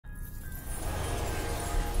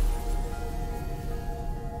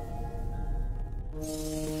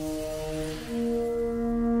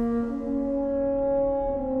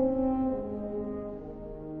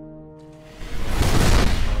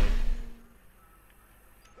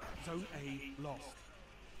Zone A lost.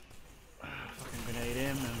 Fucking grenade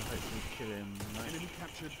him and hopefully kill him. No. Enemy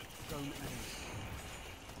captured Zone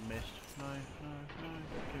A. Missed. No,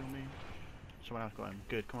 don't kill me. Someone else got him.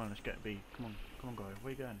 Good, come on, let's get B. Come on guy,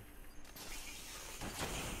 where you going?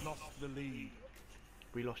 Lost the lead.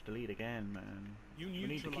 We lost the lead again, man. You we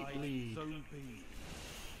need to keep the lead. Zone B.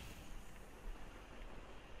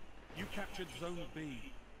 You captured Zone B.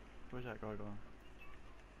 Where's that guy gone?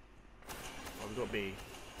 Oh, we got B.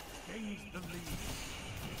 Gains the lead.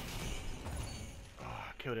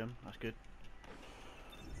 Oh, killed him, that's good.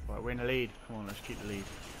 Right, we're in the lead. Come on, let's keep the lead.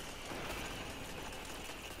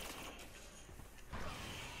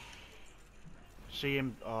 See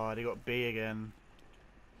him. Oh, they got B again.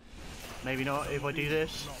 Maybe not if I do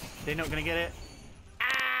this. They're not gonna get it.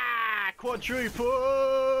 Ah!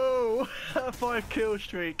 Quadruple! 5 kill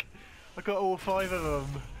streak. I got all 5 of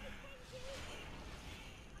them.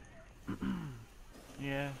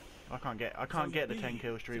 Yeah, I can't get the 10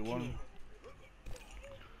 kill streak one.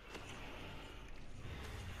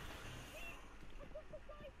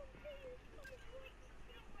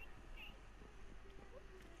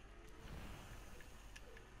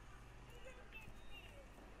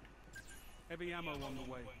 Heavy ammo on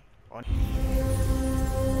the way. On